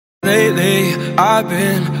Lately, I've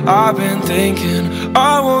been thinking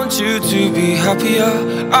I want you to be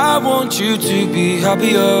happier, I want you to be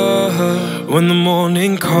happier. When the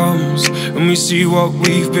morning comes and we see what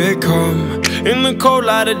we've become, in the cold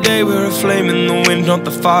light of day we're a flame in the wind, not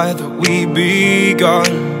the fire that we begun.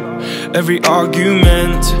 Every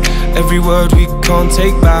argument, every word we can't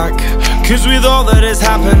take back, 'cause with all that has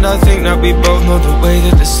happened I think that we both know the way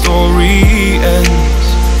that the story ends.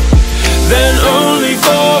 Then only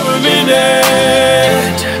for a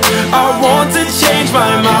minute I want to change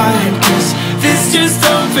my mind, 'cause this just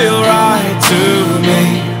don't feel right to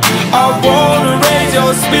me. I wanna raise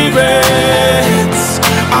your spirits,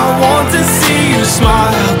 I want to see you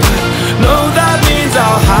smile, but no, that means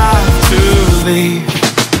I'll have to leave.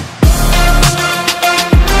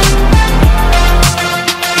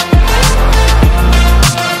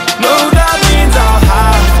 No, that means I'll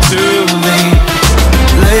have to leave.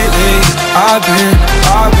 Lately, I've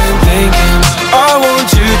been thinking I want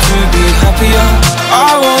you to be happier,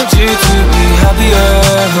 I want you to be happier.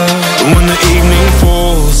 When the evening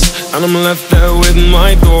falls and I'm left there with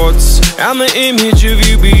my thoughts, and the image of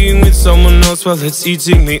you being with someone else, well, it's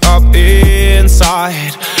eating me up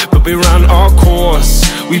inside. But we ran our course,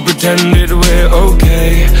 we pretended we're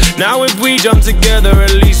okay. Now if we jump together,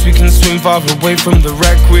 at least we can swim far away from the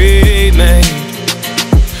wreck we made.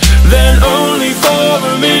 Then only for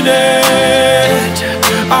a minute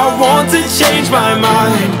I want to change my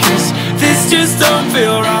mind, 'cause this just don't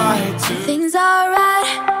feel right to things are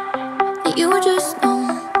right, that you just know.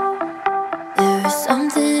 There is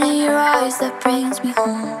something in your eyes that brings me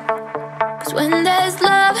home. 'Cause when there's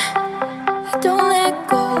love, you don't let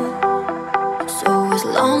go. So as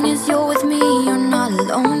long as you're with me, you're not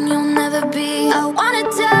alone, you'll never be. I wanna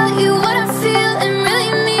tell you what I feel and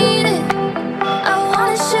really mean it. I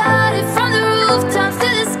wanna shout it from the rooftops to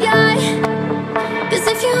the sky. 'Cause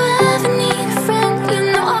if you ever need a friend, you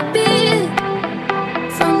know I'll be it.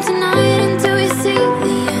 From tonight until we see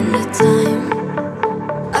the end of time,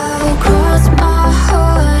 I'll cross my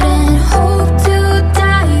heart and hope to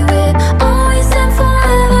die with. Always and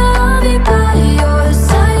forever I'll be by your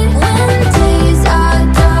side. When days are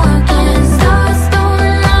dark and stars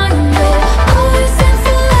don't mind it, always and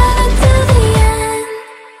forever till the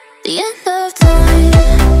end of time.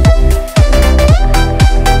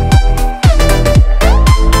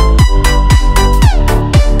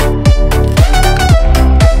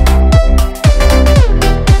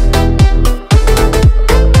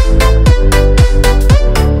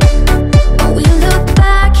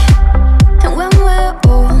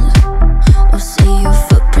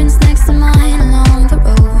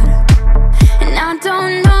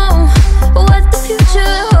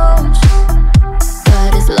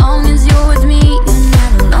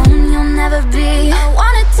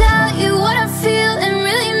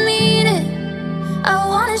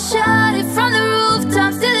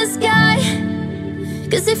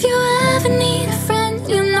 Cause if you ever need a friend,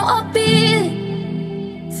 you know I'll be it.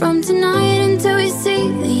 From tonight until we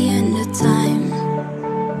see the end of time.